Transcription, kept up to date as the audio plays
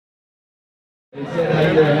They said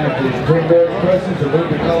I either have to bring more presents or move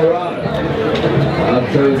to Colorado.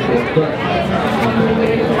 I'm sure it's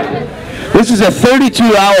This is a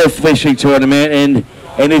 32-hour fishing tournament, and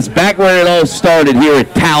it's back where it all started here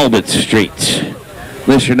at Talbot Street.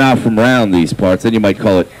 Unless you're not from around these parts, then you might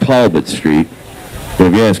call it Talbot Street. But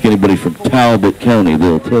if you ask anybody from Talbot County,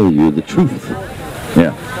 they'll tell you the truth.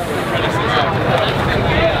 Yeah.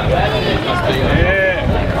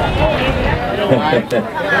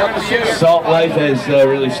 Salt Life has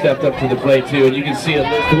really stepped up to the plate too, and you can see it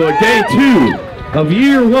for day 2 of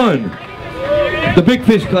year 1, the Big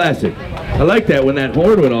Fish Classic. I like that when that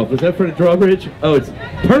horn went off. Was that for the drawbridge? Oh, it's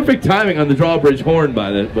perfect timing on the drawbridge horn,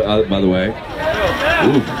 by the way.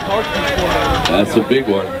 Ooh, that's a big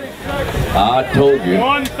one. I told you.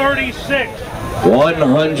 136.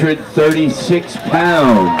 136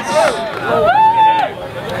 pounds.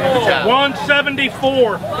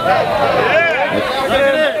 174.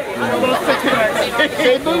 We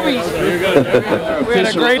had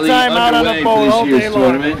a great time out on the boat all day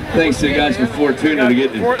long. Thanks to the guys from Fortuna to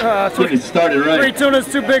get it started right. 3 tunas,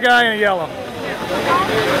 2 big eye, and a yellow.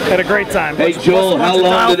 Had a great time. Hey Joel, how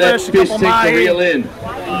long did that fish take to reel in?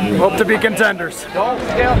 Hope to be contenders.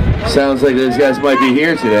 Sounds like those guys might be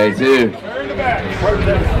here today too.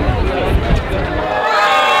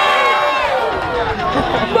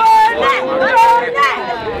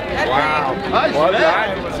 Wow.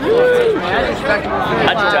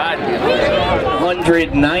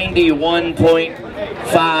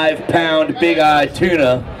 191.5 pound big eye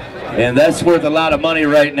tuna. And that's worth a lot of money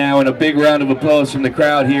right now, and a big round of applause from the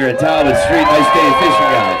crowd here at Talbot Street. Nice day of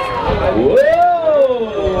fishing, guys. Whoa!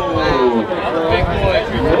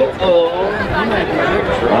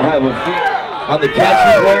 I'll have a few on the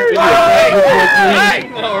catch report.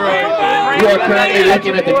 You are currently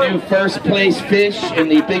looking at the new first place fish in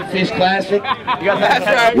the Big Fish Classic. That's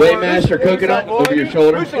right. Waymaster Coconut over your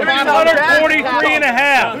shoulder. 243 and a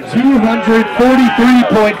half.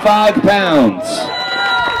 243.5 pounds.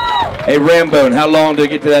 Hey Rambone, how long to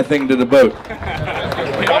get to that thing to the boat?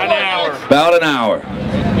 About an hour. About an hour.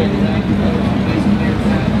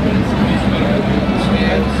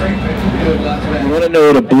 I want to know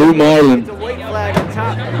what a blue marlin.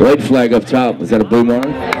 White flag up top. Is that a blue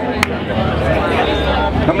marlin?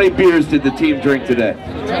 How many beers did the team drink today?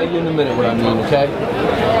 I'll tell you in a minute what I mean, okay?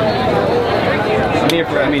 I'm here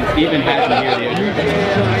for, Stephen has me here.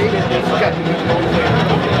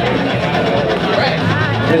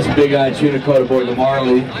 This big eye tuna caught aboard the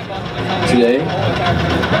Marley today.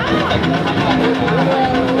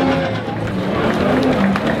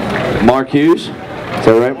 Mark Hughes. Is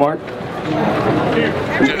that right, Mark?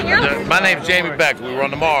 My name's Jamie Beck. We were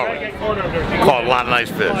on the Marley. Caught a lot of nice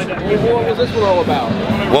fish. What was this one all about?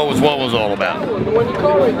 What was all about? The one you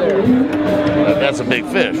caught right there. That's a big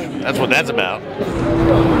fish. That's what that's about.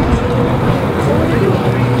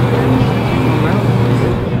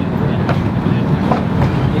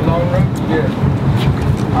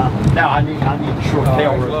 Now I need a short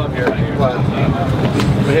tail rope here.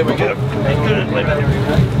 Here we go.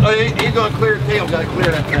 Oh, he's going to clear the tail. Got to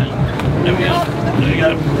clear that thing. There we go. There you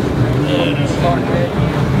go.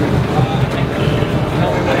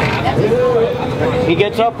 He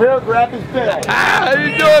gets up here, grab his fish. How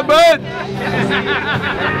you doing, bud?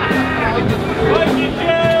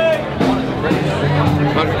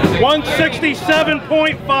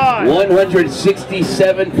 167.5.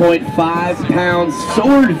 167.5 pound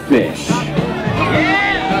swordfish.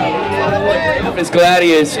 Miss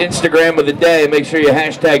Gladius, Instagram of the day. Make sure you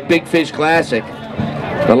hashtag Big Fish Classic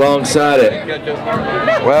alongside it.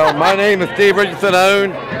 Well, my name is Steve Richardson,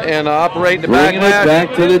 and I operate the Bringing us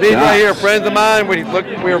back to the These docks. right here, friends of mine. We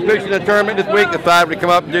were fishing a tournament this week. Decided to come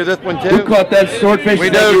up and do this one too. Who caught that swordfish? We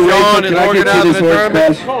do. Sean is organizing the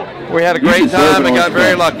tournament. We had a great time and got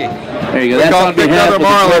very lucky. There you go. We That's caught on behalf of the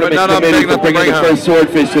Marlin, but tournament none of them committee big for enough to bringing bring the home. first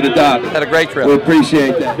swordfish to the dock. Had a great trip. We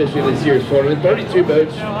appreciate that. Fishing this year's tournament, 32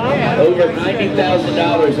 boats, over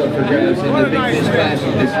 $90,000 up for grabs in the Big Fish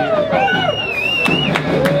Classic this year.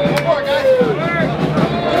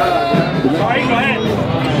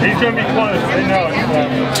 He's going to be close. They know it.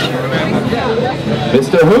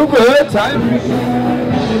 Mr. Hooper, time.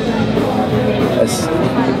 That's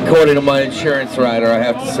according to my insurance rider, I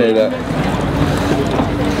have to say that.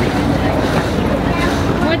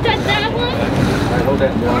 What's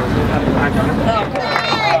that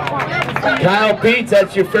one? Kyle Peets,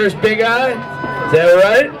 that's your first big eye? Is that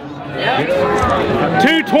right? Yeah.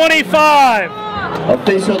 225.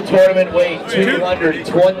 Official tournament weight,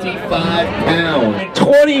 225 pounds.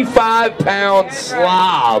 25 pound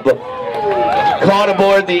slob caught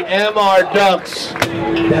aboard the MR Ducks.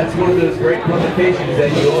 That's one of those great publications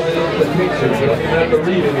that you only look at the pictures, you don't even have to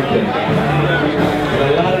read anything.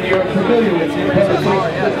 And a lot of you are familiar with these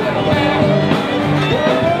publications.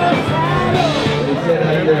 They said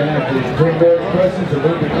out here after the Springboard Presses of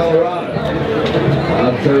Boulder, Colorado.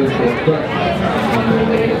 I'll show you the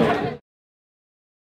front.